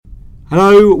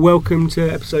Hello, welcome to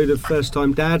episode of First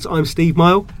Time Dads. I'm Steve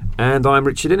Mile. And I'm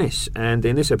Richard Innes, and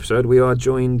in this episode we are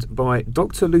joined by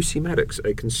Dr. Lucy Maddox,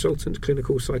 a consultant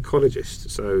clinical psychologist.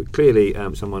 So clearly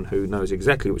someone who knows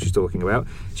exactly what she's talking about.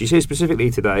 She's here specifically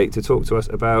today to talk to us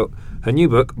about her new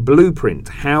book, Blueprint,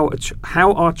 How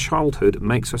Our Childhood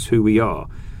Makes Us Who We Are.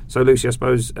 So Lucy, I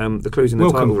suppose the clue's in the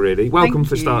title really. Welcome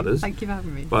for starters. Thank you for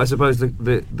having me. But I suppose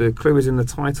the clue is in the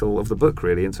title of the book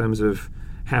really, in terms of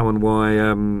how and why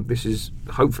this is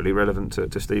hopefully relevant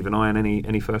to Steve and I and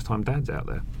any first-time dads out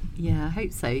there. Yeah, I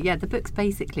hope so. Yeah, the book's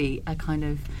basically a kind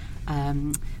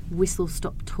of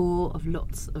whistle-stop tour of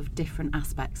lots of different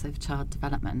aspects of child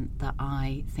development that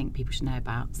I think people should know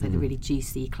about. So the really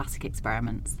juicy classic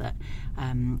experiments that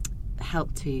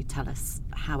help to tell us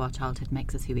how our childhood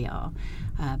makes us who we are.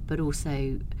 But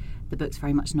also the book's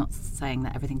very much not saying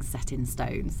that everything's set in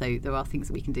stone. So there are things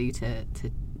that we can do to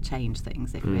change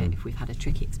things if we've had a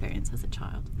tricky experience as a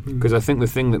child. Because I think the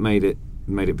thing that made it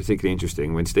particularly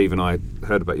interesting when Steve and I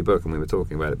heard about your book and we were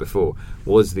talking about it before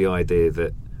was the idea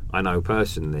that I know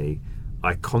personally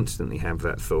I constantly have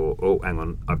that thought, oh hang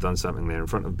on, I've done something there in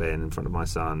front of Ben, in front of my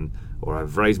son, or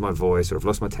I've raised my voice, or I've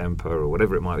lost my temper, or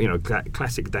whatever it might be,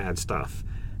 classic dad stuff.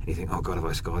 And you think, oh God, have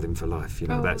I scarred him for life?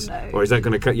 No. Or is that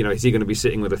going to, is he going to be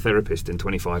sitting with a therapist in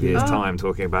 25 years' time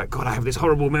talking about, God, I have this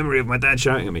horrible memory of my dad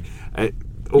shouting at me.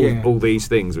 All these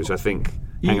things, which I think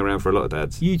hang around for a lot of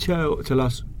dads. You tell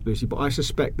us, Lucy, but I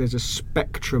suspect there's a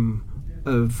spectrum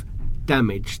of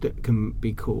damage that can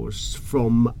be caused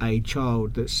from a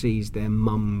child that sees their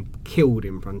mum killed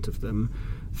in front of them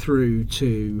through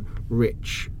to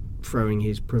Rich throwing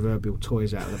his proverbial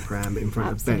toys out of the pram in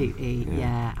front of Ben. Absolutely,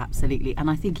 yeah, absolutely. And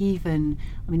I think even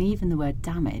the word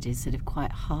damage is sort of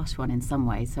quite a harsh one in some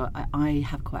ways. So I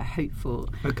have quite a hopeful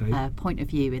point of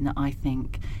view in that I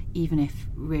think even if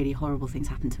really horrible things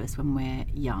happen to us when we're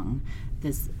young,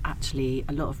 there's actually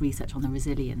a lot of research on the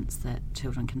resilience that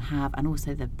children can have and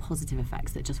also the positive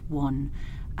effects that just one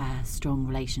strong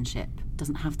relationship,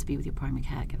 doesn't have to be with your primary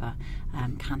caregiver,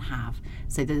 can have.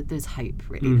 So there's hope,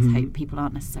 really. There's hope. People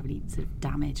aren't necessarily sort of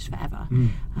damaged forever.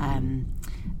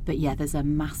 But yeah, there's a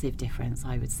massive difference,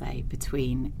 I would say,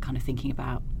 between kind of thinking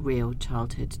about real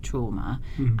childhood trauma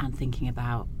and thinking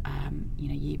about,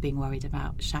 you being worried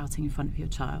about shouting in front of your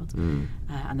child.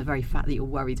 And the very fact that you're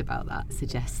worried about that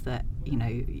suggests that,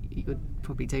 you're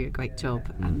probably doing a great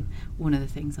job. And one of the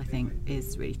things I think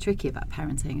is really tricky about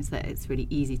parenting is that it's really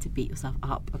easy to beat yourself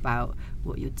up about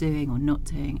what you're doing or not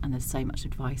doing, and there's so much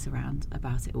advice around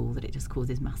about it all that it just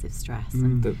causes massive stress.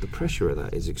 And the pressure of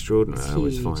that is extraordinary. I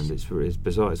always find it's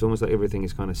bizarre. It's almost like everything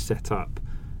is kind of set up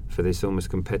for this almost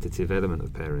competitive element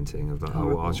of parenting, of like,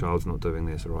 our child's not doing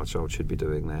this, or our child should be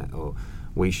doing that, or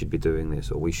we should be doing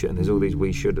this, or we should. And there's all these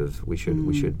we should,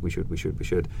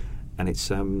 and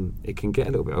it's it can get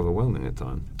a little bit overwhelming at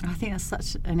times. I think that's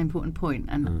such an important point,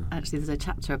 and actually there's a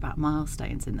chapter about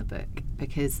milestones in the book,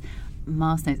 because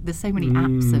milestones, there's so many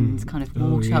apps and kind of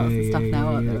wall charts and stuff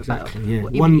now out there exactly,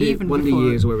 about Wonder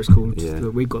Years, where it's called.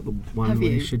 We've got the one Have where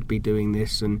you you should be doing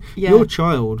this, and your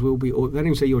child will be, or they don't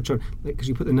even say your child because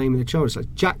you put the name of the child. It's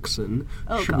like Jackson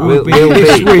will be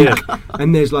this week,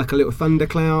 and there's like a little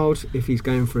thundercloud if he's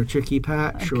going for a tricky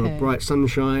patch, or a bright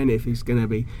sunshine if he's going to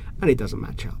be, and it doesn't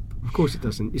match up. Of course it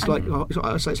doesn't. It's like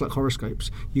it's like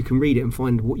horoscopes. You can read it and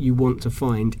find what you want to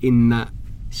find in that.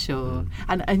 Sure.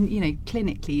 And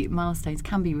clinically, milestones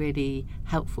can be really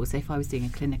helpful. So if I was doing a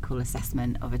clinical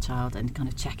assessment of a child and kind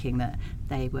of checking that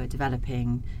they were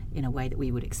developing in a way that we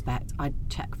would expect, I'd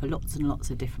check for lots and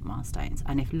lots of different milestones.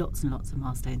 And if lots and lots of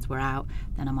milestones were out,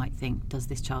 then I might think, does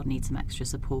this child need some extra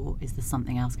support? Is there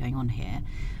something else going on here?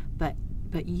 But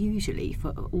usually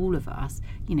for all of us,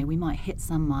 we might hit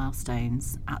some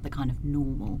milestones at the kind of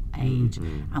normal age,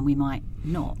 and we might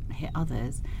not hit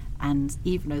others. And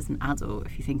even as an adult,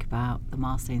 if you think about the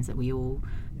milestones that we all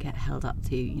get held up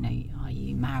to, are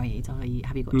you married? Have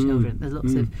you got children? There's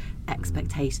lots of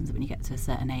expectations that when you get to a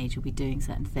certain age, you'll be doing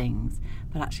certain things.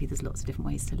 But actually, there's lots of different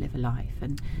ways to live a life.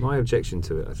 And my objection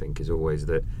to it, I think, is always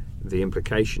that the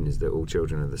implication is that all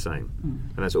children are the same.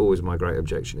 And that's always my great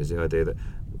objection, is the idea that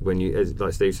when you,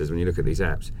 like Steve says, when you look at these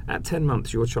apps, at 10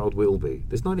 months your child will be.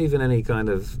 There's not even any kind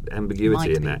of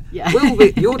ambiguity in that. Yeah. Will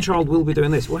be, your child will be doing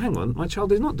this. Well, hang on, my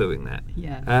child is not doing that.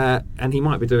 Yeah. And he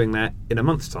might be doing that in a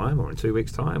month's time, or in 2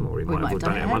 weeks' time, or he might have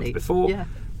done it a month before. Yeah.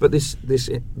 But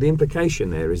the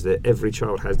implication there is that every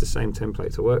child has the same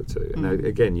template to work to. Now,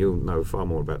 again, you'll know far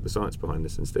more about the science behind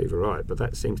this than Steve or I, but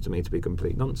that seems to me to be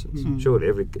complete nonsense. Surely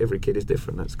every kid is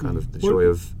different. That's kind of the joy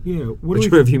of humanity. What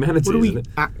do we isn't it?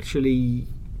 actually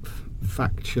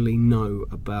factually know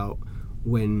about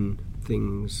when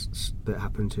things that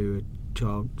happen to a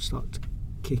child start to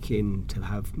kick in to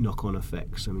have knock-on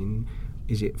effects? I mean,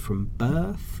 is it from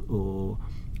birth, or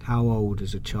how old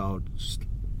does a child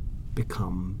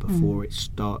become before it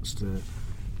starts to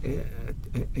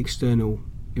external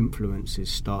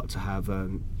influences start to have a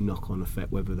knock-on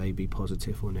effect, whether they be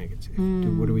positive or negative?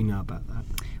 What do we know about that?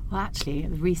 Well, actually,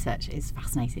 the research is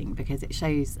fascinating because it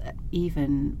shows that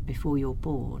even before you're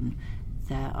born,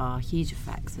 there are huge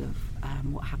effects of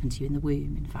what happened to you in the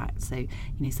womb, in fact. So,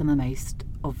 some of the most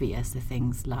obvious are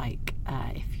things like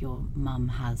if your mum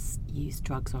has used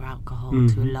drugs or alcohol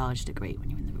to a large degree when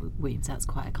you're in the womb. So that's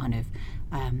quite a kind of,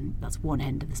 that's one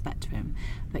end of the spectrum.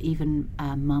 But even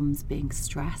mums being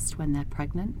stressed when they're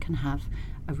pregnant can have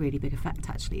a really big effect,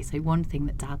 actually. So one thing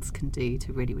that dads can do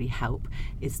to really, really help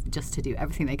is just to do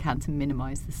everything they can to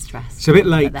minimise the stress. It's a bit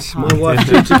late. My wife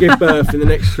due to give birth in the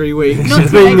next 3 weeks. Not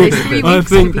today, 3 weeks. I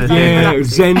think,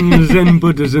 Zen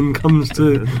Buddhism comes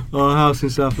to our house in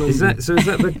South London.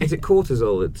 Is it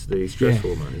cortisol that's the stress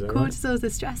hormone? Is that cortisol is the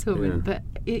stress hormone, but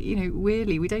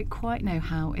weirdly, we don't quite know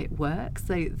how it works.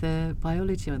 So the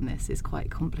biology on this is quite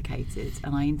complicated,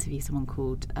 and I interviewed someone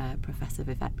called Professor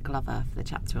Vivek Glover for the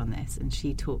chapter on this, and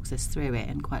she talks us through it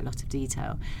in quite a lot of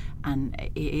detail. And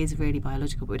it is really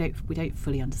biological, but we don't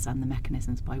fully understand the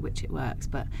mechanisms by which it works.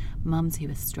 But mums who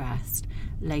are stressed,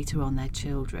 later on their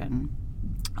children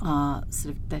are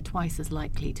they're twice as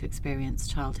likely to experience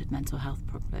childhood mental health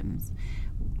problems.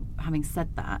 Having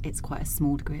said that, it's quite a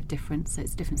small degree of difference. So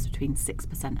it's a difference between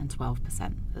 6% and 12%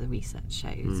 that the research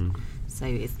shows. So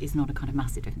it's not a kind of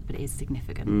massive difference, but it is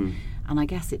significant. And I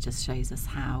guess it just shows us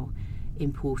how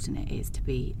important it is to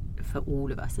be, for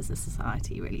all of us as a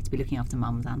society, really, to be looking after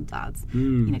mums and dads,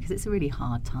 because it's a really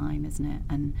hard time, isn't it?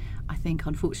 And I think,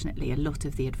 unfortunately, a lot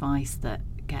of the advice that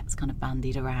gets kind of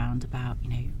bandied around about,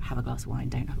 have a glass of wine,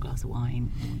 don't have a glass of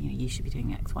wine, or, you should be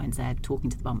doing X, Y and Z, talking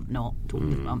to the bump, not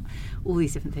talking to the bump, all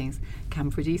these different things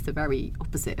can produce the very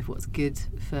opposite of what's good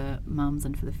for mums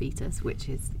and for the fetus, which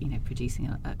is, producing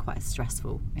a quite a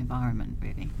stressful environment,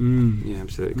 really. Yeah,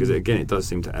 absolutely, because again, it does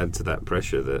seem to add to that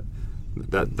pressure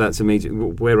that's immediate.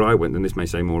 Where I went, and this may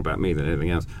say more about me than anything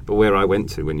else, but where I went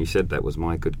to when you said that was,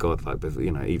 my good God, like,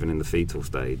 even in the fetal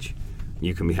stage,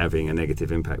 you can be having a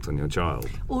negative impact on your child,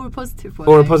 or a positive one.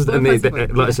 Or a positive.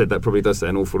 Like I said, that probably does say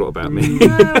an awful lot about me.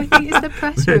 No, I think it's the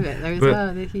pressure of it, though, as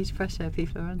well. The huge pressure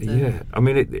people are under. Yeah, I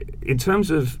mean, in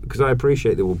terms of, because I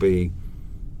appreciate there will be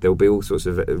all sorts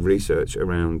of research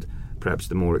around perhaps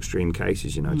the more extreme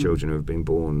cases, children who have been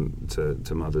born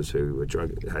to mothers who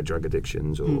had drug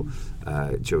addictions, or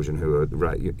children who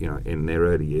are, in their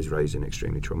early years raised in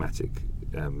extremely traumatic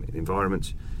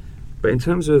environments. But in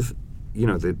terms of,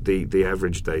 the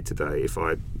average day to day, if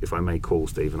I may call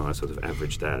Steve and I sort of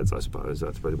average dads, I suppose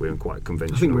we're quite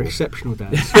conventional. I think we're exceptional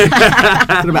dads.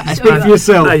 Speak for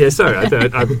yourself. No, yeah, sorry,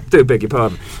 I do beg your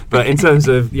pardon. But in terms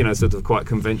of, sort of quite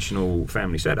conventional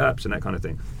family setups and that kind of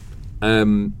thing,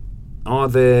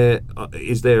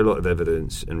 is there a lot of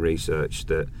evidence and research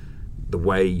that the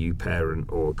way you parent,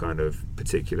 or kind of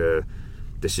particular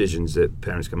decisions that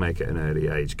parents can make at an early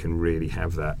age, can really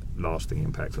have that lasting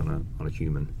impact on a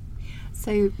human?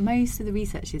 So most of the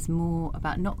research is more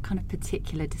about not kind of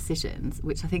particular decisions,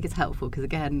 which I think is helpful, because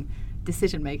again,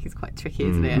 decision making is quite tricky,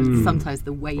 isn't it? Sometimes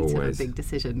the weight of a big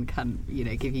decision can,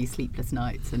 give you sleepless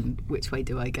nights, and which way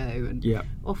do I go? And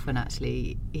often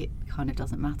actually it kind of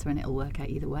doesn't matter, and it'll work out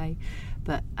either way.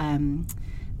 But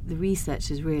the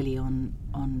research is really on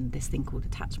this thing called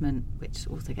attachment, which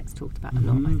also gets talked about a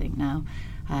lot, I think, now.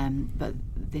 But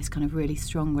this kind of really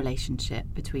strong relationship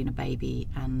between a baby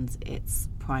and its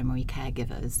primary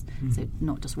caregivers. So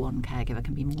not just one caregiver,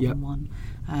 can be more than one.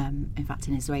 In fact,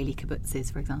 in Israeli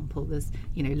kibbutzes, for example, there's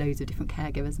loads of different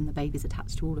caregivers, and the baby's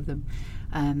attached to all of them.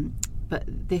 But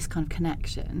this kind of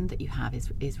connection that you have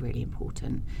is really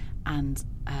important, and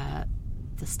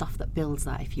the stuff that builds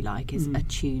that, if you like, is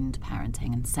attuned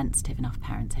parenting and sensitive enough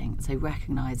parenting. So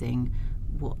recognising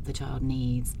what the child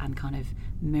needs and kind of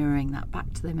mirroring that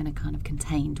back to them in a kind of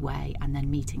contained way, and then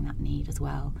meeting that need as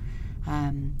well.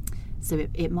 So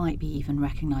it might be even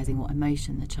recognising what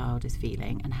emotion the child is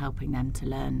feeling and helping them to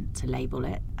learn to label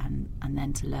it, and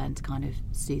then to learn to kind of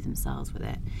soothe themselves with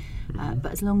it.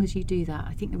 But as long as you do that,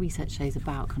 I think the research shows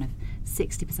about kind of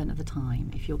 60% of the time,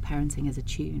 if your parenting is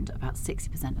attuned about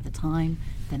 60% of the time,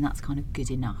 then that's kind of good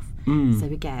enough. So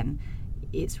again,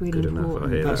 it's really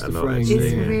important. That's the phrase.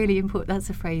 It's really important. That's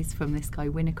a phrase from this guy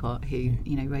Winnicott, who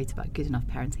wrote about good enough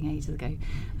parenting ages ago.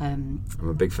 I'm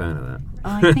a big fan of that.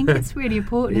 I think it's really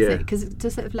important, isn't it? Because to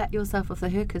sort of let yourself off the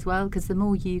hook as well. Because the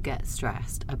more you get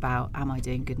stressed about, am I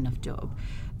doing a good enough job,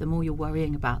 the more you're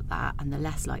worrying about that, and the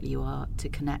less likely you are to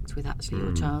connect with actually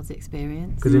your child's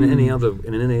experience. Because in any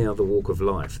other walk of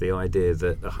life, the idea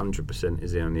that 100%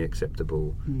 is the only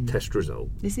acceptable test result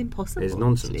is impossible. Is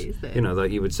nonsense. Actually, isn't it? You know,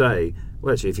 that you would say,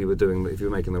 well, actually, if you were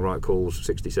making the right calls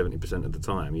 60-70% of the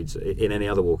time, you'd say, in any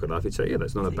other walk of life, you'd say, yeah,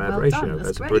 that's not a bad ratio.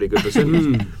 That's a pretty good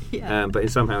percentage. But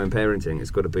somehow in parenting,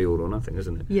 it's got to be all or nothing,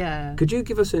 isn't it? Yeah. Could you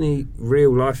give us any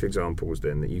real life examples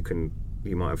then that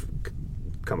you might have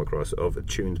come across of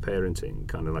attuned parenting,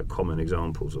 kind of like common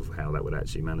examples of how that would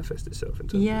actually manifest itself in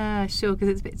terms sure, because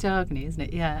it's a bit jargony, isn't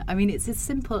it? Yeah, I mean, it's as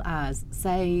simple as,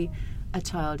 say, a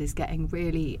child is getting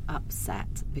really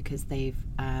upset because they've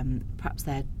perhaps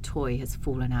their toy has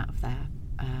fallen out of their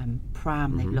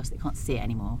pram, they've lost it, can't see it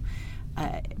anymore,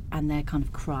 and they're kind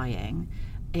of crying.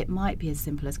 It might be as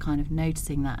simple as kind of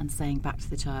noticing that and saying back to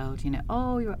the child, you know,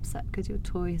 oh, you're upset because your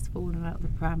toy has fallen out of the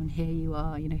pram and here you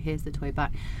are, you know, here's the toy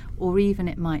back. Or even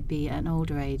it might be at an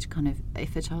older age, kind of,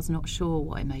 if a child's not sure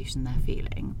what emotion they're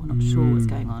feeling or not sure what's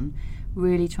going on,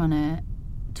 really trying to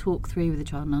talk through with the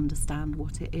child and understand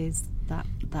what it is that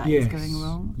is going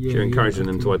wrong. So you're encouraging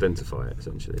them to identify it,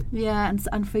 essentially. Yeah,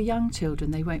 and for young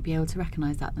children, they won't be able to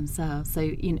recognise that themselves. So,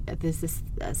 you know, there's this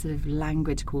sort of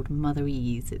language called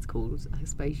motherese. It's called, I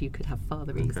suppose you could have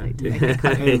fatherese, to make it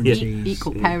kind of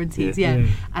equal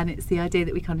parentese, And it's the idea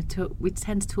that we kind of we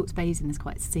tend to talk to babies in this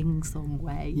quite sing-song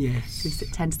way. Yes. So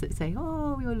we tend to say,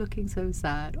 oh, you're looking so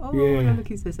sad. Oh, you're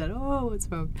looking so sad. Oh, what's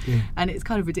wrong? Yeah. And it's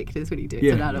kind of ridiculous when you do it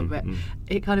to an adult, but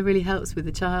it kind of really helps with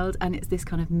the child, and it's this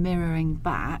kind of mirroring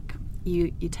back.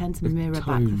 You tend to mirror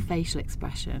back the facial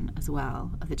expression as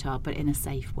well of the child, but in a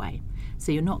safe way.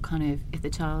 So you're not kind of, if the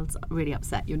child's really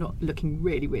upset, you're not looking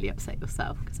really, really upset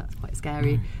yourself, because that's quite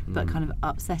scary, but kind of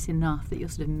upset enough that you're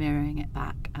sort of mirroring it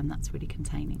back, and that's really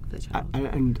containing for the child.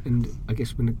 And I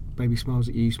guess when the baby smiles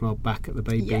at you smile back at the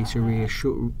baby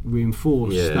to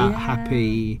reinforce that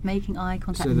happy... Making eye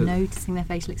contact, so noticing their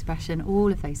facial expression,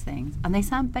 all of those things. And they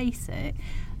sound basic,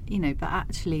 you know, but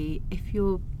actually, if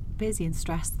you're busy and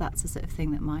stressed, that's the sort of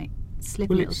thing that might slip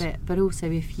a little bit. But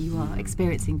also, if you are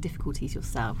experiencing difficulties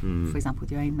yourself, for example,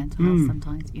 with your own mental health,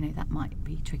 sometimes, you know, that might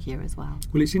be trickier as well.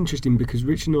 Well, it's interesting because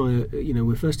Rich and I, you know,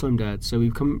 we're first-time dads, so we're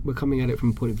coming at it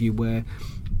from a point of view where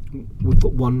we've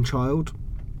got one child,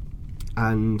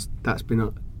 and that's been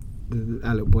our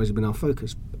little boys have been our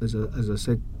focus. As I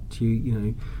said to you, you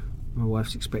know, my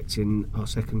wife's expecting our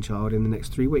second child in the next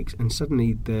 3 weeks, and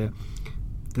suddenly the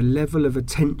level of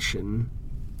attention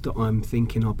that I'm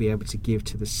thinking I'll be able to give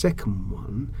to the second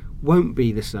one won't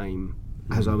be the same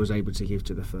as I was able to give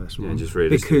to the first one. Just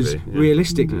realistically. Because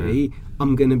realistically,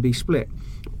 I'm going to be split.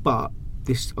 But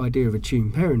this idea of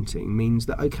attuned parenting means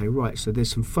that, okay, right, so there's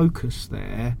some focus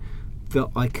there that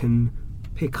I can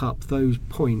pick up those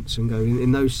points and go,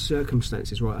 in those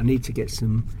circumstances, right, I need to get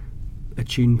some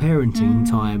attuned parenting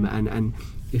time, and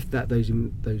if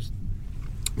those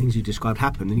things you described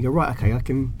happen, then you go, right, okay, I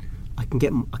can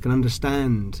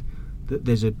understand that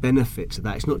there's a benefit to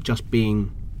that. It's not just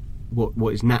being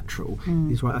what is natural.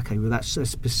 It's right, okay, well, that's a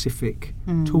specific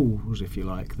tools, if you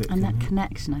like. That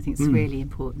connection, I think, is really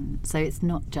important. So it's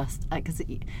not just because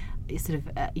it's sort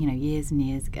of you know, years and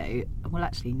years ago. Well,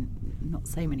 actually, not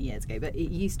so many years ago, but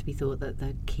it used to be thought that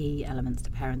the key elements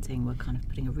to parenting were kind of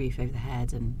putting a roof over the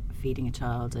head and feeding a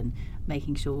child and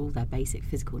making sure all their basic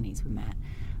physical needs were met.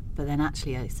 But then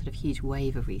actually a sort of huge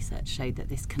wave of research showed that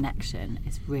this connection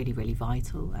is really, really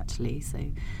vital, actually.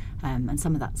 So, and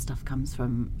some of that stuff comes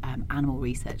from animal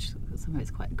research. Some of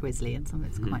it's quite grisly and some of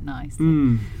it's quite nice. So,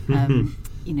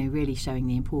 you know, really showing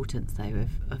the importance, though,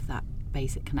 of that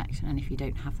basic connection. And if you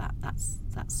don't have that,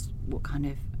 that's what kind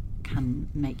of can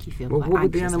make you feel quite anxious. What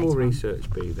would the animal research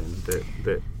be then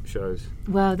that shows?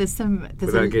 Well,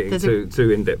 without getting too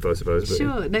in depth, I suppose. But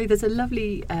sure. No, there's a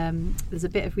lovely there's a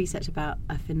bit of research about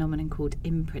a phenomenon called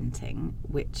imprinting,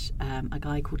 which a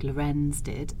guy called Lorenz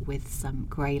did with some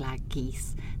greylag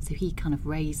geese. So he kind of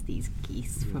raised these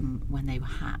geese from when they were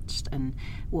hatched, and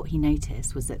what he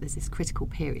noticed was that there's this critical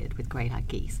period with greylag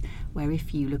geese where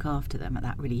if you look after them at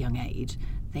that really young age,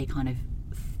 they kind of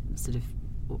sort of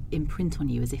imprint on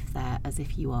you as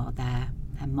if you are their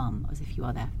mum, as if you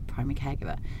are their primary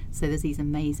caregiver. So there's these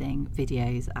amazing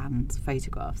videos and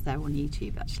photographs. They're on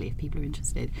YouTube, actually, if people are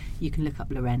interested. You can look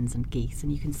up Lorenz and geese,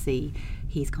 and you can see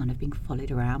he's kind of being followed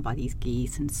around by these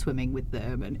geese and swimming with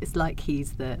them, and it's like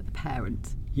he's the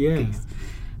parent geese.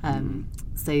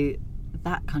 So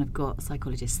that kind of got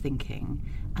psychologists thinking.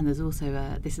 And there's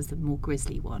also this is the more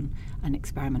grisly one, an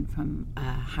experiment from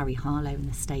Harry Harlow in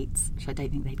the States, which I don't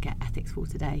think they'd get ethics for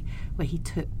today, where he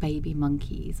took baby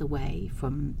monkeys away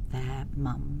from their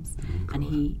mums, and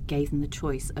he gave them the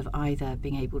choice of either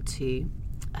being able to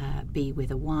be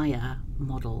with a wire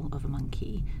model of a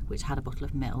monkey which had a bottle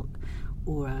of milk,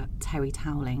 or a terry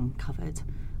toweling covered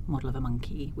model of a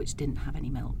monkey which didn't have any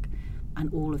milk.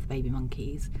 And all of the baby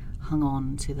monkeys hung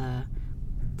on to the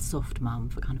soft mum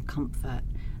for kind of comfort,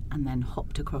 and then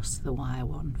hopped across to the wire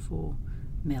one for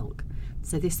milk.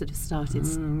 So this sort of started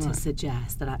to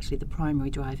suggest that actually the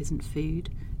primary drive isn't food,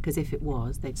 because if it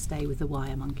was, they'd stay with the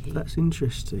wire monkey. That's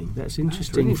interesting. That's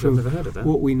interesting from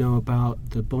what we know about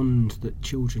the bond that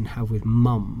children have with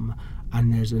mum,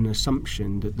 and there's an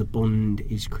assumption that the bond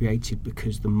is created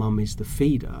because the mum is the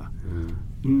feeder.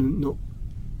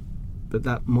 But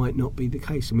that might not be the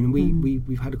case. I mean,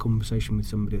 we've had a conversation with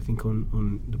somebody, I think,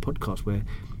 on the podcast where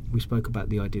we spoke about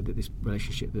the idea that this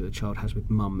relationship that the child has with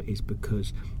mum is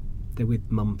because they're with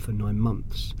mum for 9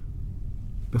 months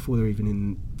before they're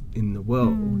even in the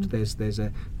world. There's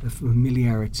a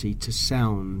familiarity to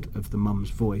sound of the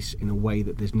mum's voice in a way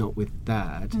that there's not with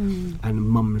dad, and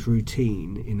mum's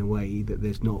routine in a way that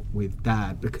there's not with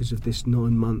dad because of this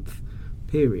 9-month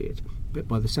period. But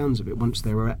by the sounds of it, once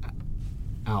they're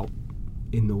out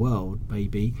in the world,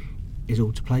 baby is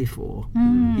all to play for,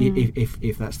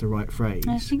 if that's the right phrase.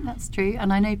 I think that's true,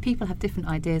 and I know people have different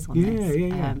ideas on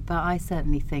this. But I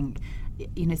certainly think,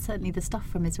 certainly the stuff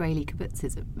from Israeli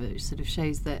kibbutzes sort of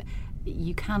shows that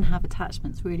you can have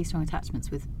attachments, really strong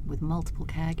attachments with multiple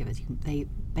caregivers.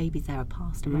 Babies there are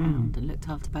passed around and looked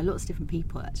after by lots of different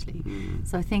people, actually.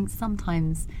 So I think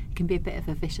sometimes it can be a bit of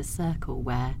a vicious circle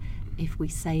where if we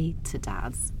say to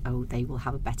dads, oh, they will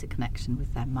have a better connection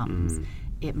with their mums,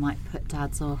 it might put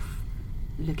dads off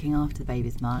looking after the baby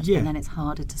as much, and then it's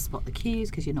harder to spot the cues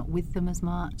because you're not with them as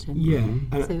much, and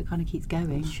so it kind of keeps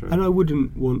going. And I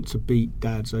wouldn't want to beat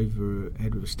dads over the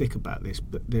head with a stick about this,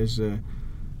 but it's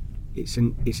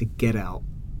a get out.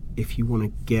 If you want to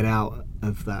get out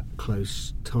of that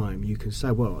close time, you can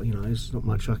say, well, there's not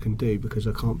much I can do because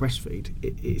I can't breastfeed.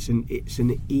 It's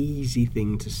an easy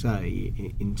thing to say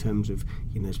in terms of,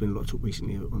 there's been a lot of talk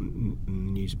recently on the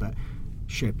news about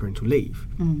shared parental leave,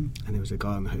 and there was a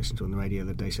guy on the radio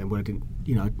the other day saying, well, I'm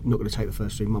not going to take the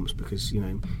first 3 months because he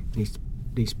needs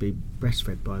to be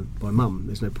breastfed by mum.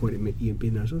 There's no point in you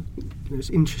being there. So, it's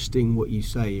interesting what you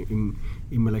say in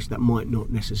relation. That might not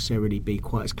necessarily be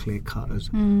quite as clear cut as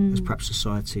perhaps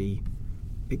society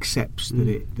accepts that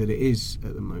it is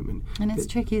at the moment. And it's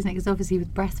tricky, isn't it? Because obviously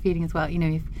with breastfeeding as well,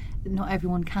 if not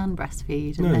everyone can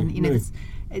breastfeed, and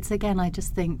it's again, I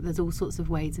just think there's all sorts of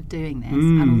ways of doing this,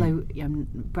 and although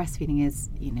breastfeeding is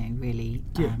really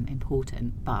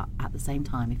important, but at the same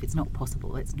time, if it's not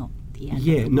possible, it's not the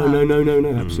end. No,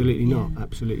 absolutely not,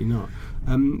 absolutely not.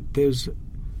 There's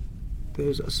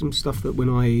some stuff that when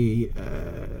I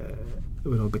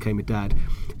became a dad,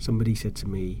 somebody said to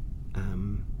me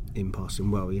in passing,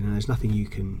 well, there's nothing you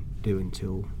can do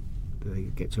until they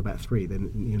get to about 3.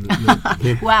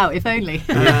 Then wow, if only.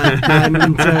 And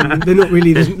they're not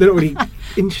really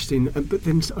interesting. But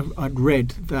then I'd read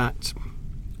that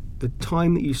the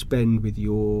time that you spend with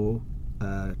your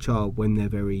child when they're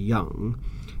very young,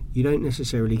 you don't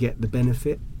necessarily get the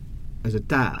benefit as a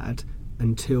dad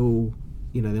until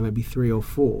they may be 3 or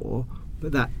 4.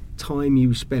 But that time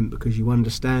you spent because you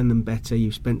understand them better,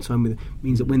 you've spent time with them,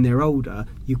 means that when they're older,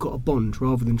 you've got a bond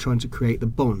rather than trying to create the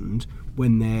bond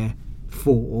when they're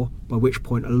 4, by which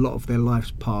point a lot of their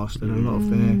life's passed and a lot of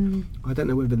their... I don't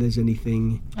know whether there's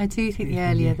anything... I do think the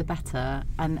earlier the better,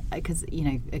 and because,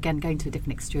 again, going to a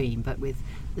different extreme, but with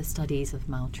the studies of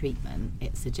maltreatment,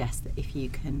 it suggests that if you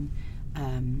can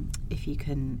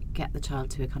get the child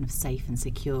to a kind of safe and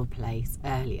secure place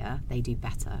earlier, they do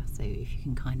better. So if you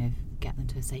can kind of get them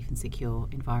to a safe and secure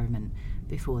environment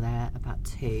before they're about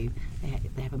 2,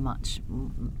 they have a much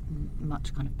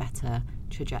kind of better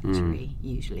trajectory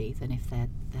usually than if they're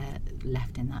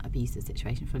left in that abusive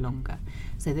situation for longer.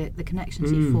 So the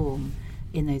connections you form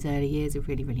in those early years are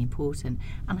really, really important.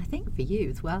 And I think for you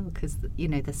as well, because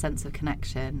the sense of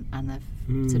connection and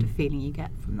the sort of feeling you get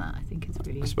from that, I think is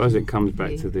really... I suppose it comes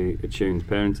back to the attuned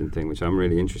parenting thing, which I'm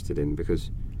really interested in,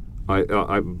 because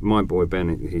my boy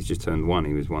Ben, he's just turned 1.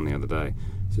 He was 1 the other day.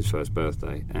 It's his first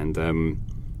birthday, and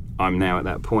I'm now at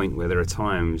that point where there are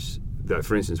times that,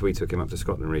 for instance, we took him up to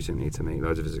Scotland recently to meet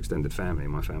loads of his extended family.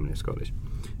 My family is Scottish,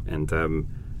 and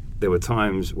there were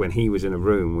times when he was in a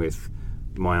room with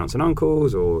my aunts and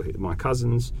uncles or my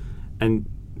cousins and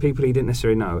people he didn't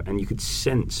necessarily know, and you could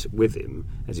sense with him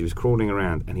as he was crawling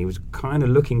around, and he was kind of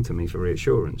looking to me for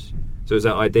reassurance. So it was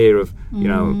that idea of,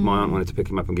 my aunt wanted to pick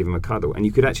him up and give him a cuddle, and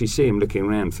you could actually see him looking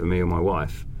around for me or my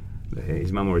wife,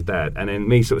 his mum or his dad, and then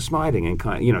me sort of smiling and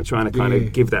kind of, trying to kind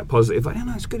of give that positive, like,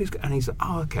 no, it's good, and he's like,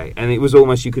 oh, okay. And it was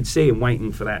almost, you could see him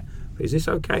waiting for that Is this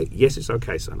okay? Yes, it's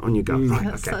okay, son. On you go. Right,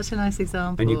 that's okay. such a nice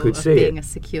example and you could of see being a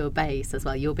secure base as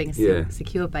well. You're being a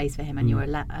secure base for him, and you're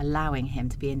allowing him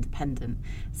to be independent.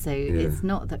 So it's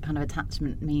not that kind of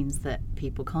attachment means that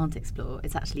people can't explore.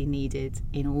 It's actually needed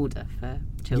in order for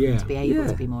children to be able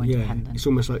to be more independent. It's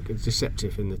almost like it's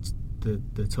deceptive in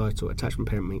the title. Attachment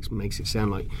parent makes it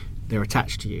sound like they're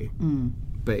attached to you,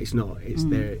 but it's not.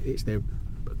 It's their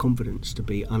confidence to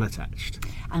be unattached.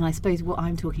 And I suppose what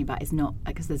I'm talking about is not,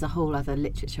 because there's a whole other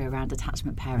literature around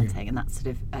attachment parenting, and that's sort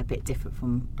of a bit different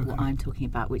from what I'm talking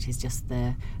about, which is just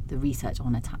the research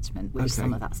on attachment, which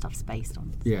some of that stuff's based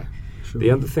on. Yeah. Sure.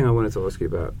 The other thing I wanted to ask you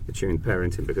about attuned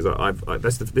parenting, because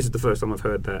this is the first time I've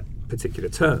heard that particular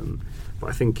term,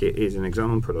 but I think it is an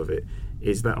example of it,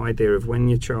 is that idea of when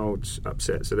your child's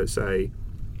upset. So let's say,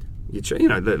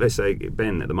 let's say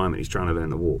Ben at the moment, he's trying to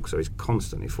learn to walk, so he's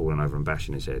constantly falling over and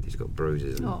bashing his head. He's got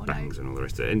bruises and bangs and all the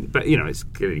rest of it. But it's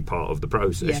clearly part of the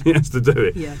process. He has to do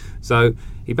it. Yeah. So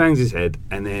he bangs his head,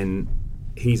 and then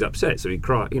he's upset. So he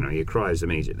cries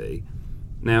immediately.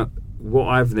 Now, what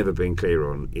I've never been clear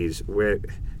on is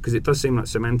because it does seem like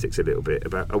semantics a little bit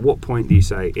about at what point do you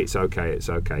say it's okay,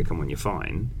 come on, you're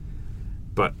fine.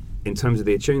 But in terms of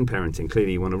the attuned parenting,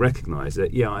 clearly you want to recognise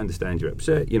that, I understand you're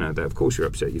upset, that of course you're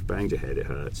upset, you've banged your head, it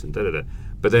hurts, and da-da-da.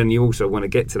 But then you also want to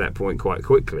get to that point quite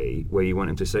quickly where you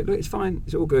want him to say, look, it's fine,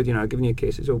 it's all good, giving you a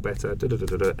kiss, it's all better,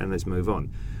 da-da-da-da-da, and let's move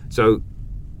on. So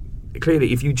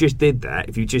clearly if you just did that,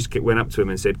 if you just went up to him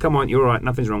and said, come on, you're all right,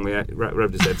 nothing's wrong with you,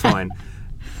 rubbed his head, fine,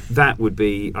 that would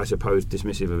be, I suppose,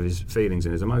 dismissive of his feelings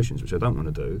and his emotions, which I don't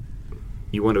want to do.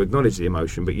 You want to acknowledge the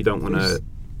emotion, but you don't want to...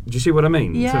 Do you see what I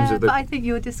mean? Yeah, in terms of but I think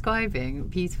you're describing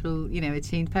beautiful,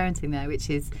 attuned parenting there,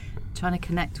 which is trying to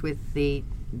connect with your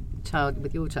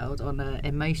child on an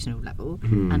emotional level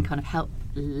and kind of help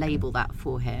label that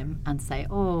for him and say,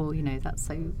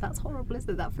 that's horrible,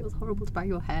 isn't it? That feels horrible to bang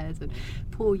your head and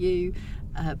poor you.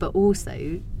 But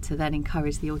also to then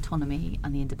encourage the autonomy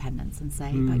and the independence and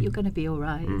say, but you're going to be all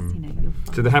right, you're fine.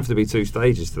 So there have to be two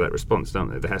stages to that response, don't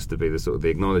there? There has to be the sort of the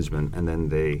acknowledgement and then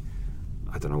the...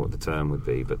 I don't know what the term would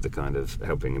be, but the kind of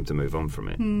helping him to move on from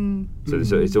it.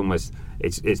 So it's almost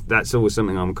that's always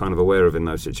something I'm kind of aware of in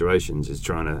those situations, is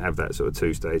trying to have that sort of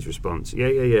two-stage response.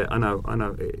 Yeah. I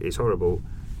know. It's horrible.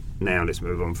 Now let's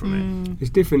move on from it. There's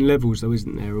different levels, though,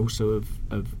 isn't there? Also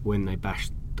of when they bash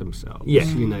themselves. Yeah.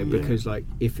 Because like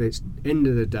if it's end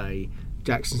of the day,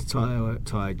 Jackson's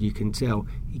tired. You can tell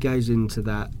he goes into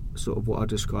that sort of what I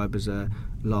describe as a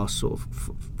last sort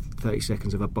of 30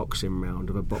 seconds of a boxing round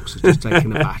of a boxer just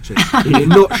taking a batter. You're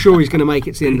not sure he's going to make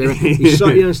it to the end of the round. He's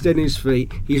slightly unsteady on his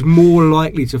feet. He's more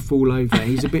likely to fall over.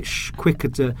 He's a bit quicker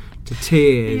to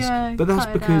tears. But that's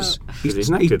because he's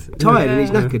knackered. He's tired and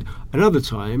he's knackered. And other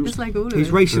times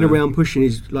he's racing around pushing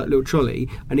his little trolley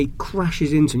and he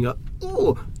crashes into and you're like,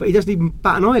 oh, but he doesn't even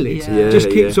bat an eyelid.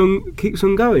 Just keeps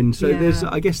on going. So there's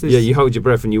you hold your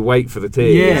breath and you wait for the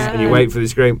tears and you wait for the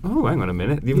scream. Oh, hang on a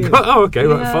minute. You've got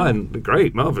right, fine,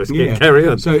 great, marvellous. Carry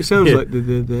on. So it sounds like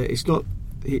the it's not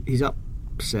he's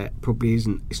upset. Probably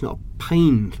isn't. It's not a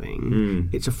pain thing.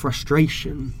 It's a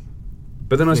frustration.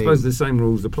 But then I suppose the same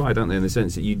rules apply, don't they? In the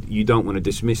sense that you don't want to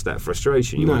dismiss that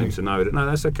frustration. You want him to know that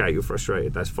that's okay. You're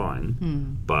frustrated. That's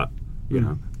fine. But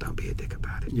don't be a dick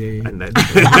about it. And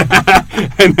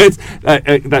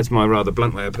that's my rather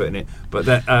blunt way of putting it. But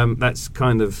that's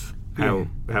kind of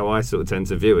how I sort of tend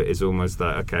to view it. Is almost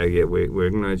like, okay, we're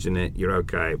acknowledging it, you're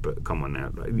okay, but come on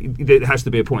now. It has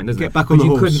to be a point, doesn't it? Get back on the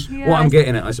horse. What I'm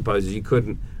getting at, I suppose, is you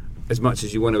couldn't, as much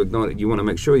as you want to acknowledge, you want to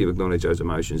make sure you acknowledge those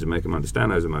emotions and make them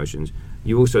understand those emotions,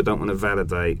 you also don't want to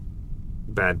validate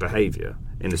bad behaviour,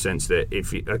 in the sense that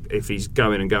if he's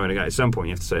going and going, at some point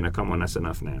you have to say, no, come on, that's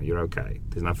enough now, you're okay,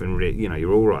 there's nothing really,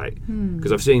 you're all right.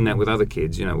 Because I've seen that with other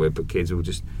kids, where kids will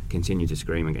just continue to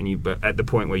scream, but at the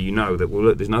point where that, well,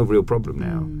 look, there's no real problem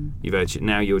now,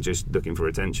 now you're just looking for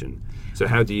attention. So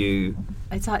how do you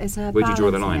it's a where do you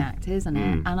draw the line? Act, isn't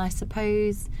it? And I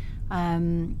suppose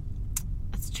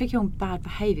it's tricky on bad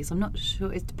behaviour, so I'm not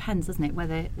sure. It depends, doesn't it?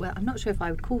 I'm not sure if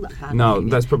I would call that bad behaviour.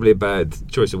 That's probably a bad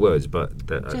choice of words, but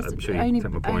I'm sure you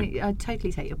take my point. I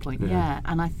totally take your point,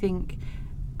 and I think,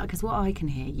 because what I can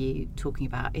hear you talking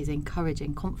about is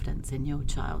encouraging confidence in your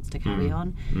child to carry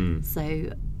on. So,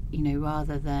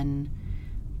 rather than,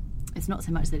 it's not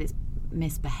so much that it's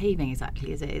misbehaving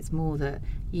exactly, is it? It's more that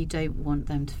you don't want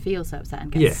them to feel so upset and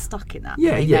get stuck in that.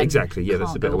 Exactly.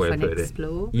 That's a better way of putting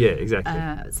it. Yeah,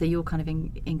 exactly. So you're kind of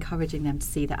encouraging them to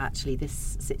see that actually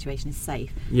this situation is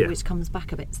safe, which comes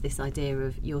back a bit to this idea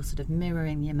of you're sort of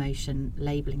mirroring the emotion,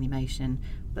 labelling the emotion,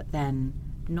 but then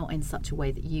not in such a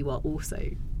way that you are also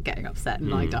getting upset and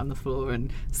lying down the floor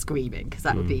and screaming, because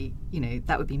that would be,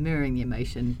 that would be mirroring the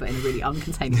emotion, but in a really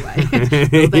uncontained way.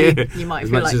 Although you might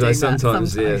feel like doing that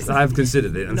sometimes. Yes, I have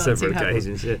considered it on several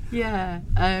occasions. Yeah.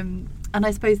 And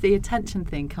I suppose the attention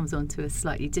thing comes onto a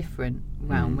slightly different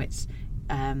realm, which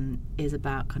is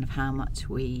about kind of how much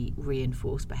we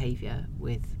reinforce behaviour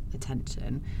with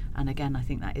attention. And again, I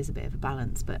think that is a bit of a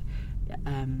balance, but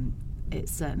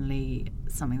it's certainly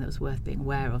something that's worth being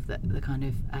aware of, that the kind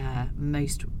of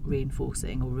most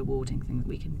reinforcing or rewarding thing that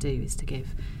we can do is to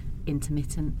give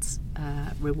intermittent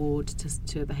reward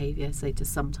to a behaviour, so to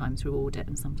sometimes reward it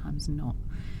and sometimes not.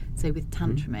 So with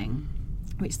tantruming,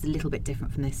 which is a little bit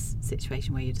different from this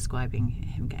situation where you're describing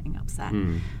him getting upset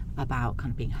about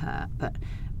kind of being hurt, but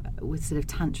with sort of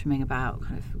tantruming about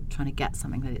kind of trying to get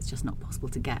something that it's just not possible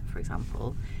to get, for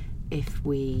example, if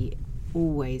we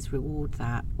always reward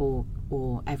that or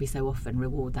every so often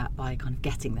reward that by kind of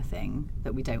getting the thing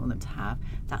that we don't want them to have,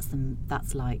 that's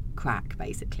like crack,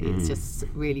 basically. It's just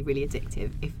really, really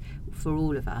addictive. If for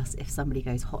all of us, if somebody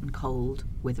goes hot and cold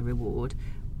with a reward,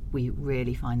 we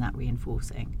really find that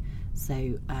reinforcing.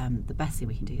 So the best thing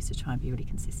we can do is to try and be really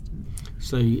consistent.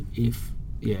 So if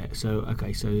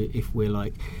we're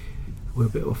a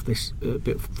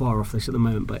bit far off this at the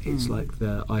moment, but it's like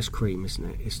the ice cream, isn't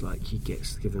it? It's like you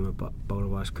give them a bowl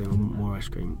of ice cream. I want more ice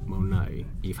cream. Well, no,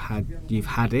 you've had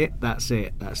it. That's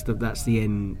it. That's the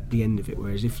end of it.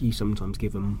 Whereas if you sometimes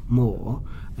give them more,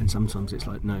 and sometimes it's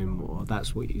like no more.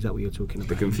 Is that what you're talking about?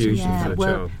 The confusion for the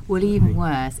child. Well, even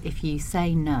worse, if you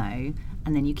say no,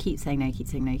 and then you keep saying no,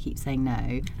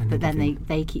 but then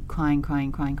they keep crying,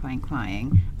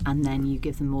 and then you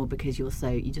give them more because you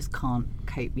just can't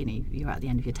cope. You're at the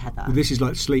end of your tether. Well, this is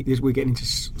like sleep. We're getting into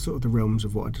sort of the realms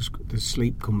of the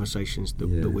sleep conversations that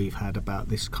we've had about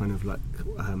this kind of like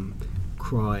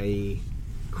cry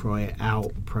it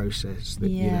out process that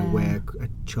where a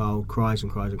child cries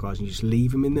and cries and cries, and you just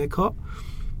leave them in their cot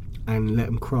and let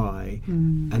them cry,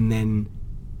 and then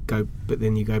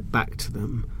you go back to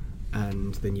them.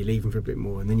 And then you leave them for a bit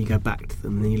more, and then you go back to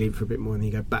them, and then you leave for a bit more, and then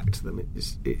you go back to them. And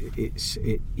there's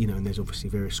obviously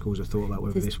various schools of thought about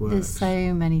whether this works. There's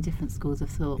so many different schools of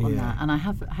thought on that, and I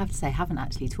have to say, I haven't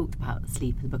actually talked about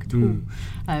sleep in the book at all.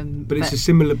 But it's a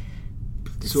similar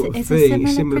sort of thing,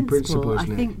 a similar principle, isn't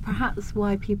it? I think perhaps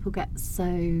why people get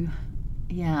so.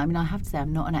 Yeah, I mean, I have to say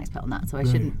I'm not an expert on that, so I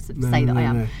shouldn't say that I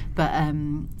am. No. But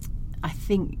I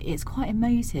think it's quite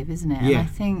emotive, isn't it? Yeah.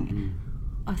 And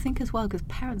I think as well, because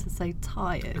parents are so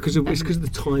tired. It's because of the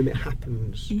time it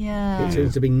happens. Yeah. It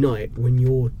tends to be night when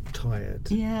you're tired.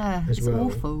 Yeah. It's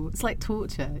awful. It's like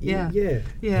torture. Yeah. Yeah.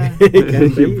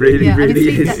 It really and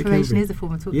sleep is. deprivation is a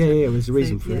form of torture. Yeah, there's a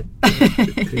reason for it.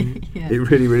 It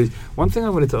really, really is. One thing I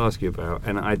wanted to ask you about,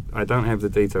 and I don't have the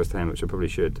details to hand, which I probably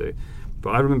should do,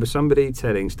 but I remember somebody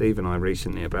telling Steve and I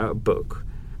recently about a book.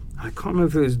 I can't remember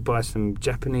if it was by some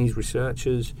Japanese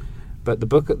researchers, but the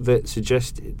book that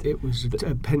suggested... It was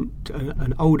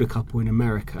an older couple in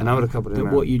America. That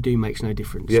what you do makes no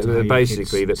difference. Yeah,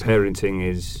 basically that parenting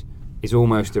is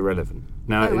almost irrelevant.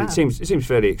 Now, it seems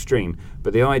fairly extreme,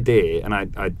 but the idea, and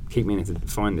I keep meaning to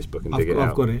find this book and dig it out.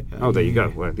 I've got it. Oh, there you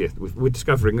go. Well, yeah, we're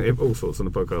discovering all sorts on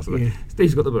the podcast. Yeah.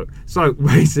 Steve's got the book. So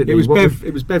basically...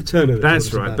 It was Bev Turner.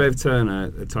 That's right. Bev Turner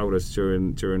told us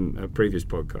during a previous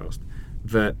podcast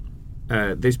that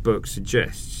this book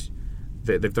suggests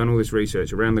that they've done all this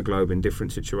research around the globe in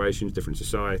different situations, different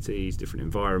societies, different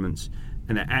environments,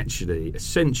 and that actually,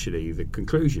 essentially, the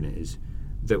conclusion is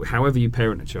that however you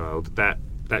parent a child, that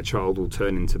child will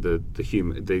turn into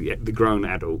the grown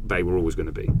adult they were always going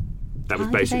to be. That was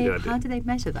basically the idea. How do they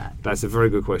measure that? That's a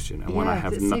very good question, and one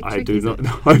I do not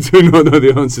know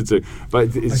the answer to.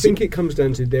 But I think it comes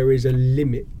down to there is a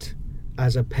limit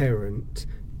as a parent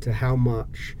to how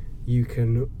much you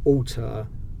can alter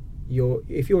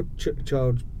if your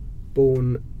child's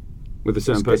born with a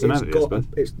certain personality,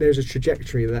 there's a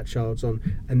trajectory that child's on,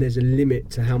 and there's a limit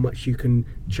to how much you can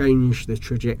change the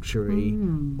trajectory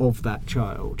of that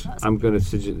child. I'm going to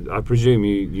suggest. I presume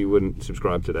you wouldn't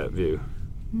subscribe to that view.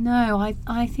 No,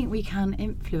 I think we can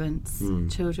influence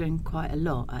children quite a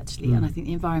lot, actually, and I think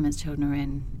the environments children are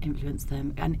in influence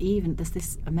them. And even there's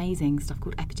this amazing stuff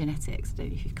called epigenetics. I don't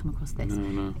know if you've come across this.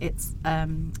 No. It's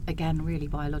again really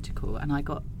biological, and I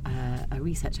got a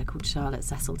researcher called Charlotte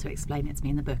Cecil to explain it to me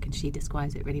in the book, and she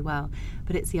describes it really well.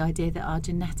 But it's the idea that our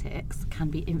genetics can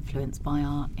be influenced by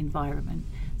our environment.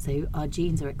 So our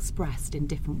genes are expressed in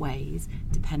different ways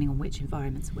depending on which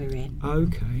environments we're in.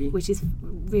 Okay. Which is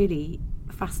really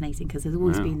fascinating because there's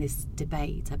always been this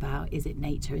debate about, is it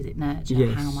nature, is it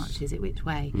nurture, how much is it which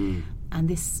way, and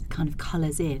this kind of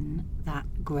colours in that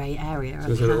grey area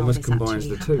of how it almost combines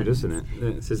the two, doesn't it?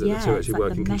 It says that the two actually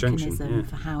work in conjunction. Mechanism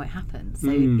for how it happens. So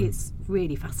it's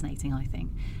really fascinating, I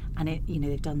think. And it,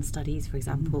 they've done studies, for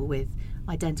example, with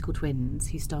identical twins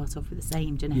who start off with the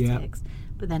same genetics,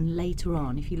 but then later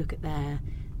on, if you look at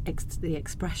the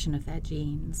expression of their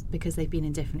genes, because they've been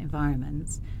in different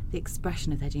environments, the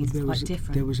expression of their genes is quite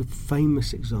different. There was a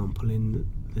famous example in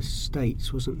the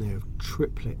States, wasn't there, of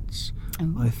triplets,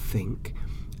 I think,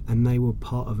 and they were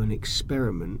part of an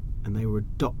experiment, and they were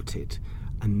adopted,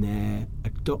 and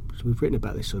we've written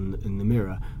about this in the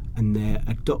Mirror, and their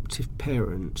adoptive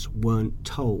parents weren't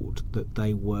told that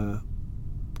they were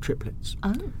triplets.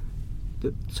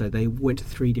 So they went to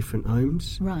 3 different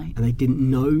homes, right, and they didn't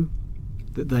know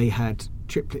that they had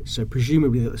triplets. So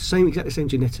presumably they're exactly the same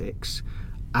genetics,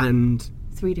 and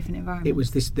 3 different environments. It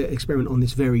was the experiment on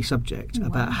this very subject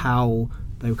about how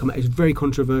they would come out. It was very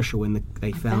controversial when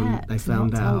they found out as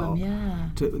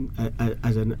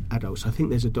an adult. So I think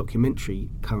there's a documentary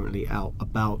currently out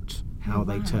about how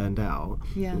they turned out.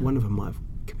 Yeah. One of them might have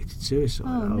committed suicide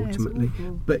ultimately.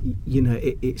 No, but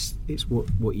it's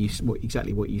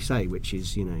exactly what you say, which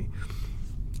is you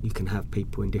can have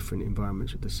people in different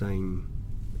environments with the same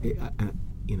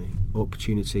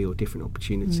opportunity or different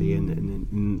opportunity,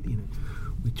 and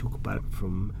we talk about it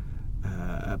from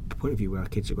a point of view where our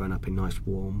kids are growing up in nice,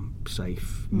 warm,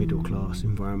 safe, middle-class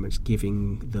environments,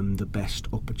 giving them the best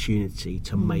opportunity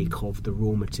to make of the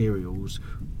raw materials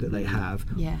that they have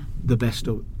the best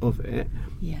of it.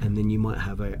 And then you might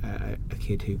have a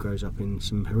kid who grows up in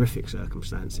some horrific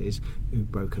circumstances, who's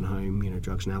broken home,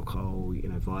 drugs and alcohol,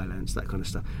 violence, that kind of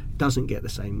stuff, doesn't get the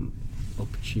same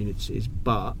opportunities,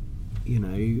 but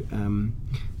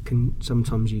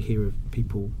sometimes you hear of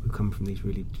people who come from these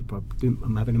really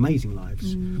having amazing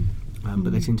lives,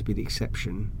 but they tend to be the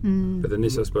exception. But then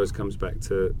this, I suppose, comes back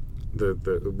to the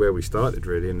where we started,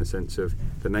 really, in the sense of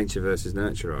the nature versus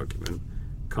nurture argument.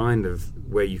 Kind of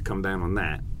where you come down on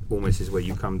that almost is where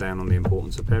you come down on the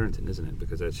importance of parenting, isn't it?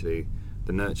 Because actually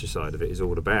the nurture side of it is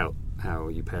all about how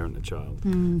you parent a child.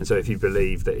 And so if you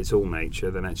believe that it's all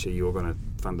nature, then actually you're going to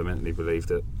fundamentally believe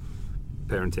that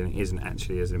parenting isn't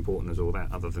actually as important as all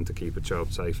that, other than to keep a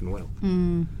child safe and well.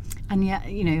 And yet,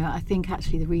 I think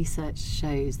actually the research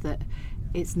shows that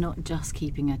it's not just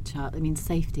keeping a child. I mean,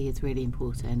 safety is really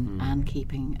important, and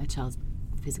keeping a child's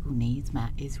physical needs met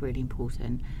is really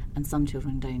important. And some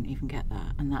children don't even get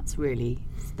that, and that's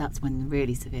when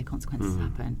really severe consequences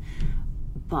happen.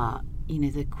 But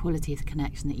the quality of the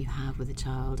connection that you have with a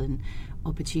child, and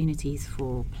opportunities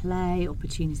for play,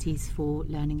 opportunities for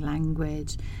learning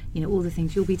language, all the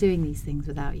things, you'll be doing these things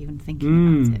without even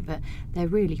thinking about it, but they're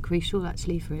really crucial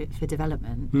actually for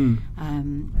development.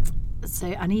 So,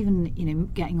 and even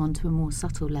getting onto a more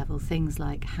subtle level, things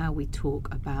like how we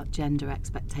talk about gender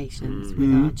expectations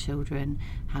with our children,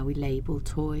 how we label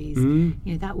toys,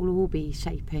 that will all be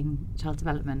shaping child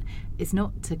development. It's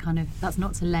not to that's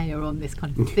not to layer on this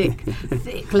kind of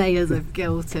thick layers of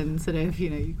guilt and sort of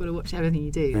you've got to watch everything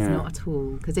you do. It's not at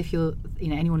all, because if you're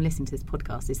anyone listening to this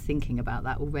podcast is thinking about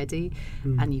that already,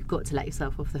 and you've got to let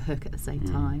yourself off the hook at the same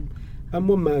time. And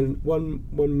one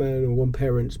man or one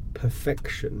parent's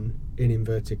perfection, in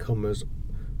inverted commas,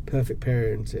 perfect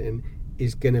parenting,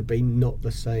 is going to be not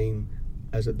the same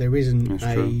as there isn't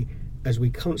as we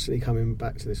constantly coming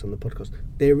back to this on the podcast,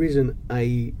 there isn't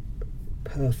a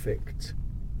perfect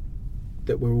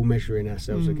that we're all measuring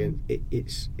ourselves against.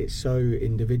 It's so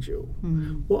individual.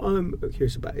 What I'm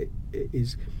curious about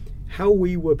is how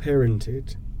we were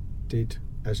parented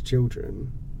as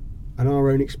children, and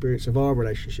our own experience of our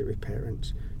relationship with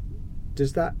parents.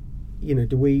 Does that,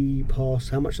 do we pass,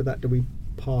 how much of that do we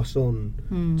pass on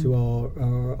to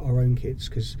our own kids?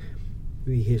 Because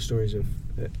we hear stories of,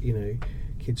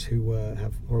 kids who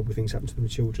have horrible things happen to them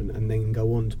as children, and then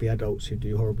go on to be adults who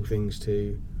do horrible things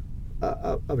to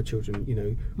other children.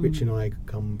 Rich and I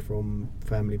come from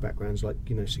family backgrounds like,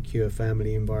 secure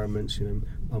family environments,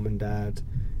 mum and dad,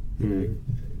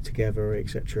 together,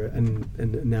 etc.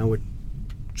 And now we're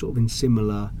sort of in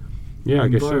similar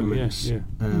environments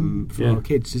for our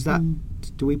kids. Is that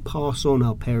do we pass on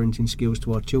our parenting skills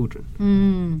to our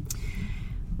children?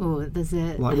 There's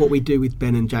like what we do with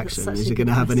Ben and Jackson, is it going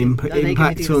to have an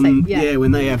impact on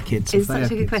when they have kids? It's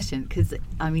such a good question, because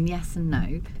yes and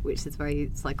no, which is very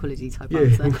psychology type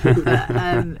answer.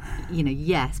 But,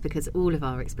 yes, because all of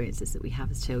our experiences that we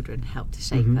have as children help to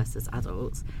shape us as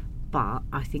adults. But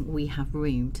I think we have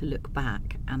room to look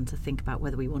back and to think about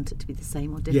whether we want it to be the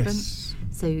same or different. Yes.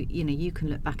 So, you can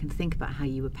look back and think about how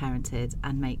you were parented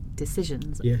and make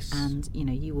decisions. Yes. And,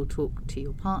 you will talk to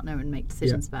your partner and make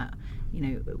decisions about,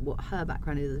 what her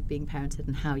background is of being parented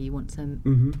and how you want to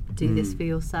do this for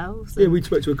yourselves. Yeah, we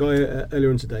spoke to a guy earlier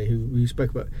on today who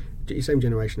spoke about the same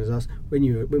generation as us. When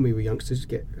we were youngsters,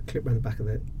 get a clip around the back of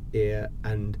the ear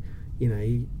and,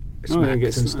 he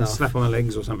smacks and stuff. Slap on the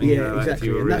legs or something. Yeah, exactly.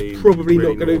 And that's probably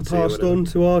not going to be passed on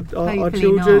to our children.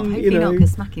 Hopefully not,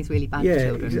 because smacking is really bad for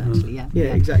children, actually.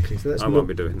 Yeah, exactly. So that's I won't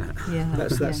be doing that. Yeah,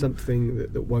 that's something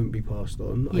that won't be passed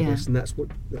on, I guess, and that's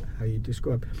how you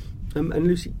describe. And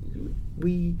Lucy, what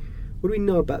do we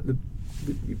know about the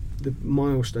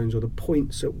milestones or the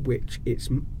points at which it's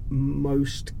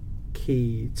most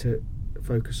key to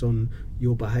focus on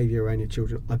your behaviour around your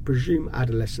children? I presume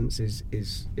adolescence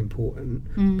is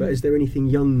important, but is there anything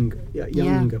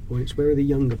younger points? Where are the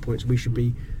younger points we should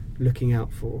be looking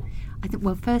out for? I think,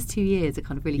 first 2 years are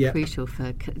kind of really crucial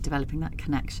for developing that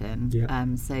connection.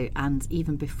 And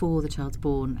even before the child's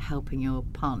born, helping your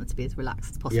partner to be as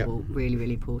relaxed as possible, really,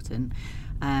 really important.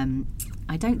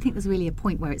 I don't think there's really a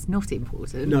point where it's not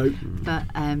important. No. But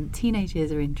teenage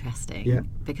years are interesting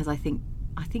because I think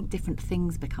different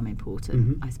things become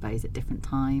important, I suppose, at different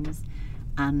times.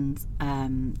 And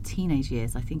teenage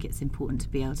years, I think it's important to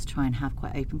be able to try and have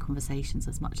quite open conversations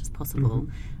as much as possible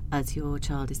as your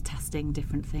child is testing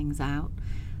different things out.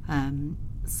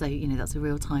 So, that's a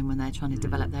real time when they're trying to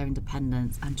develop their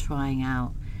independence and trying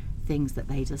out things that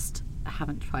they just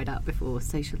haven't tried out before,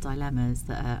 social dilemmas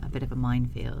that are a bit of a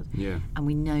minefield. Yeah. And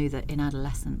we know that in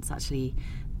adolescence, actually,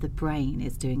 the brain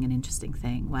is doing an interesting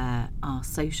thing where our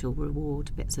social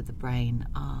reward bits of the brain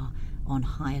are on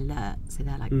high alert. So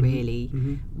they're like really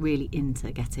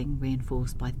into getting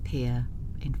reinforced by peer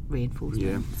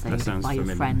reinforcement. Yeah, so by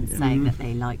your friends saying that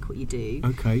they like what you do.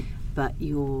 Okay. But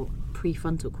your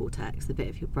prefrontal cortex, the bit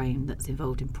of your brain that's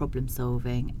involved in problem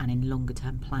solving and in longer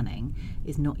term planning,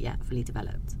 is not yet fully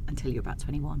developed until you're about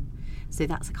 21. So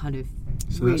that's a kind of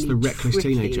that's the reckless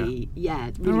teenager. Yeah,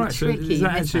 really tricky. So is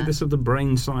that actually the sort of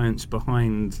brain science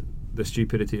behind the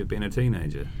stupidity of being a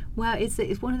teenager? Well,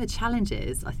 it's one of the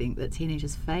challenges I think that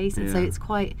teenagers face, and so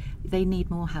they need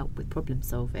more help with problem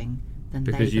solving than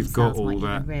because you've got all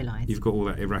that realise. You've got all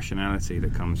that irrationality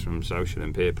that comes from social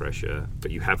and peer pressure,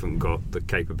 but you haven't got the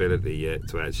capability yet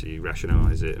to actually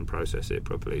rationalise it and process it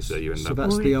properly. So you end up. So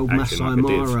that's the old Masai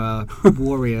Mara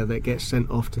warrior that gets sent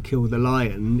off to kill the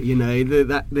lion.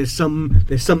 That there's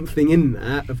something in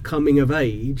that of coming of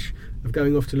age, of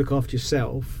going off to look after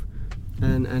yourself,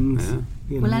 and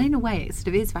Well, and in a way, it sort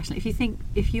of is rational.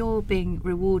 If you're being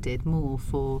rewarded more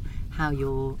for how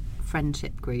your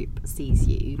friendship group sees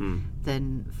you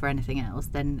than for anything else,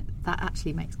 then that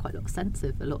actually makes quite a lot of sense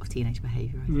of a lot of teenage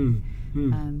behaviour, I think.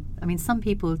 I mean, some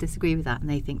people disagree with that and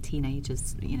they think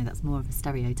teenagers, that's more of a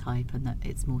stereotype and that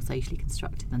it's more socially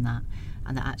constructed than that,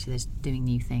 and that actually they're doing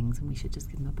new things and we should just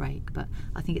give them a break. But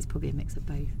I think it's probably a mix of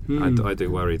both. I do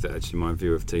worry that actually my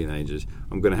view of teenagers,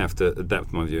 I'm going to have to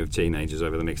adapt my view of teenagers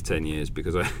over the next 10 years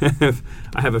because I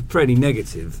have a pretty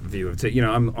negative view of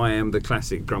I am the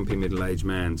classic grumpy middle-aged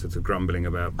man sort of grumbling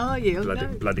about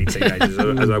bloody teenagers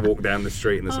as I walk down the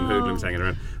street and there's some hoodlums hanging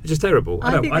around, which is terrible.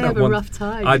 I think they have a rough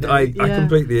time. I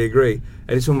completely agree.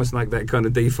 And it's almost like that kind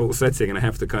of default setting, and I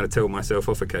have to kind of tell myself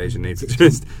off occasionally to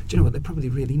just, do you know what, they're probably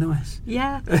really nice.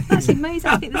 Yeah, actually,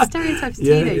 I think the stereotype of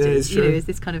teenagers, is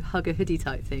this kind of hug a hoodie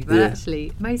type thing. But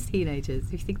actually, most teenagers,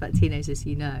 if you think about teenagers,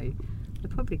 they're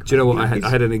probably quite. Do you know what? I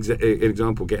had an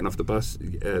example getting off the bus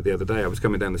the other day. I was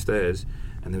coming down the stairs,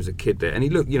 and there was a kid there, and he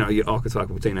looked, your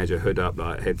archetypal teenager, hood up,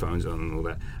 like headphones on and all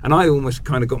that. And I almost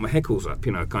kind of got my heckles up,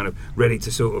 kind of ready to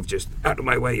sort of just out of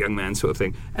my way, young man, sort of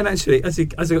thing. And actually, as I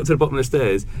got to the bottom of the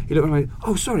stairs, he looked at me and went,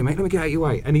 "Oh, sorry, mate, let me get out of your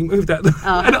way." And he moved out. And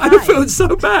I felt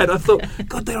so bad. I thought,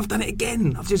 God damn, I've done it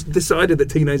again. I've just decided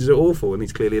that teenagers are awful, and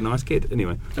he's clearly a nice kid.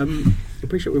 Anyway, I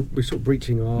appreciate we're sort of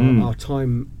breaching our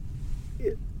time.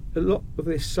 A lot of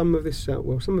this, some of this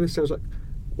sounds like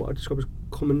what I describe as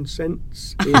common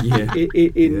sense.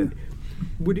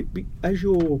 Would it be, as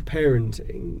you're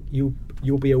parenting,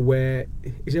 you'll be aware?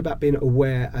 Is it about being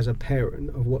aware as a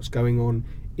parent of what's going on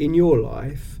in your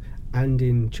life and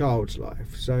in child's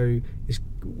life? So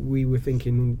we were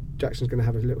thinking Jackson's going to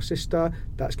have a little sister.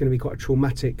 That's going to be quite a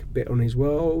traumatic bit on his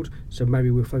world. So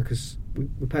maybe we'll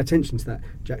pay attention to that.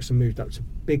 Jackson moved up to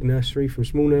big nursery from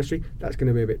small nursery. That's going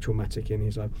to be a bit traumatic in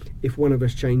his life. If one of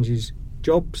us changes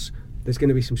jobs, there's going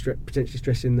to be some potentially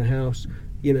stress in the house.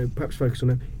 Perhaps focus on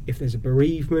that. If there's a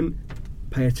bereavement,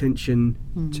 pay attention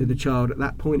to the child at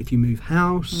that point. If you move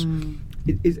house,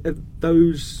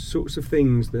 those sorts of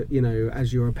things that,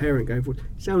 as you're a parent going forward,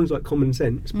 sounds like common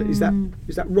sense, but is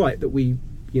that right that we,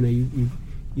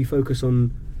 you focus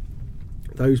on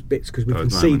those bits because we can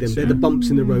see them? They're the bumps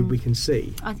in the road we can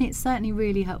see. I think it's certainly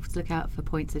really helpful to look out for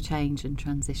points of change and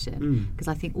transition, because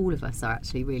I think all of us are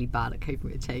actually really bad at coping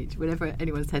with change. Whenever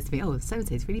anyone says to me, "Oh,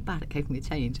 so-and-so is really bad at coping with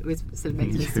change," it always sort of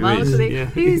makes me smile.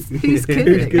 Who's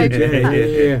good at coping with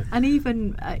that? And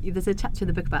even there's a chapter in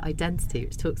the book about identity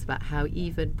which talks about how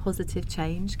even positive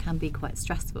change can be quite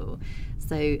stressful.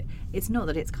 So it's not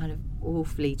that it's kind of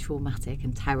awfully traumatic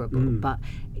and terrible, but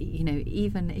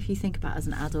even if you think about as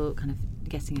an adult, kind of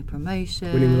getting a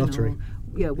promotion, winning the lottery.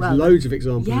 There's loads of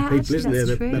examples of people, isn't there?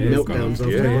 That meltdowns after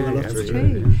winning the lottery. That's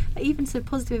true. Even sort of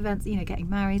positive events, getting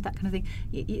married, that kind of thing.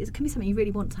 It can be something you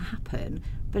really want to happen,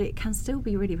 but it can still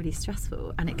be really, really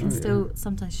stressful, and it can still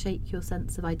sometimes shake your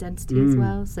sense of identity as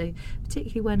well. So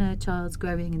particularly when a child's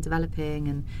growing and developing,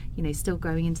 and still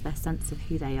growing into their sense of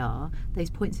who they are, those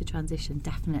points of transition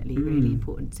definitely really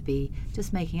important to be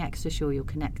just making extra sure you're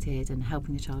connected and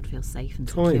helping the child feel safe and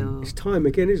secure. It's time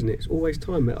again, isn't it? It's always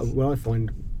time. What I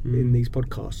find in these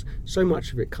podcasts, so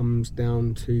much of it comes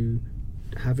down to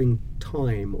having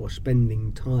time or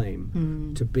spending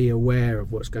time to be aware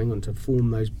of what's going on, to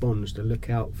form those bonds, to look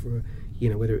out for,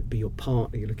 whether it be your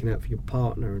partner, you're looking out for your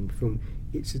partner, and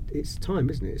it's time,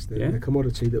 isn't it? It's the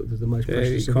commodity that the most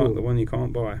precious of all. The one you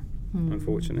can't buy,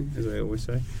 unfortunately, as I always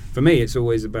say. For me, it's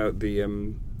always about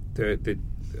the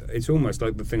it's almost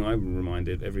like the thing I'm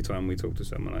reminded every time we talk to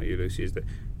someone like you, Lucy, is that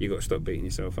you've got to stop beating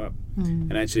yourself up.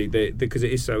 And actually, because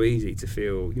it is so easy to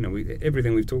feel,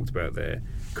 everything we've talked about there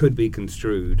could be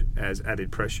construed as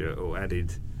added pressure or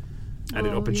added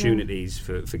opportunities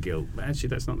for guilt. But actually,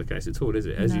 that's not the case at all, is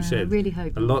it? As you said, really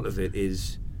hope a lot of it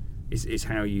is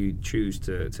how you choose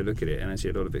to look at it. And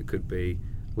actually, a lot of it could be,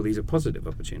 well, these are positive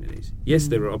opportunities. Yes,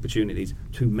 there are opportunities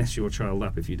to mess your child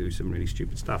up if you do some really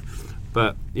stupid stuff.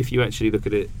 But if you actually look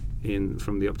at it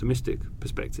from the optimistic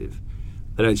perspective,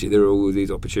 then actually there are all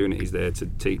these opportunities there to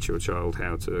teach your child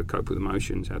how to cope with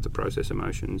emotions, how to process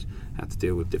emotions, how to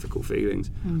deal with difficult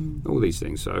feelings, all these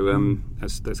things. So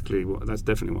that's definitely what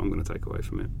I'm going to take away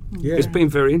from it. Yeah. It's been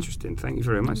very interesting. Thank you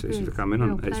very much, Lucy, for coming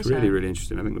on. It's really, really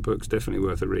interesting. I think the book's definitely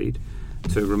worth a read.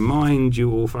 To remind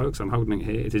you all, folks, I'm holding it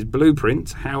here. It is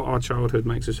Blueprint: How Our Childhood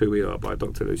Makes Us Who We Are by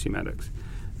Dr. Lucy Maddox.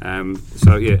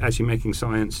 Actually making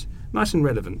science nice and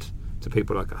relevant to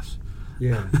people like us.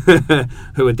 Yeah,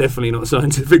 who are definitely not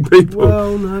scientific people.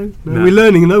 Well, no. We're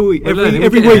learning, though.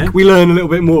 Every week we learn a little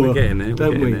bit more. We're getting there,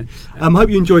 don't we? Hope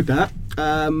you enjoyed that.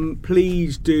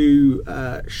 Please do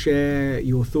share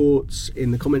your thoughts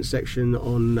in the comments section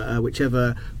on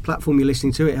whichever platform you're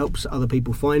listening to. It helps other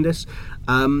people find us.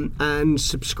 And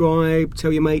subscribe,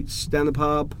 tell your mates down the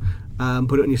pub,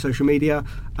 put it on your social media.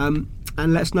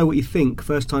 And let us know what you think.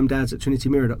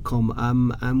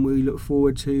 firsttimedads@trinitymirror.com. And we look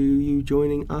forward to you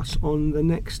joining us on the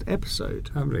next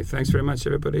episode. Lovely. Thanks very much,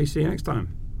 everybody. See you next time.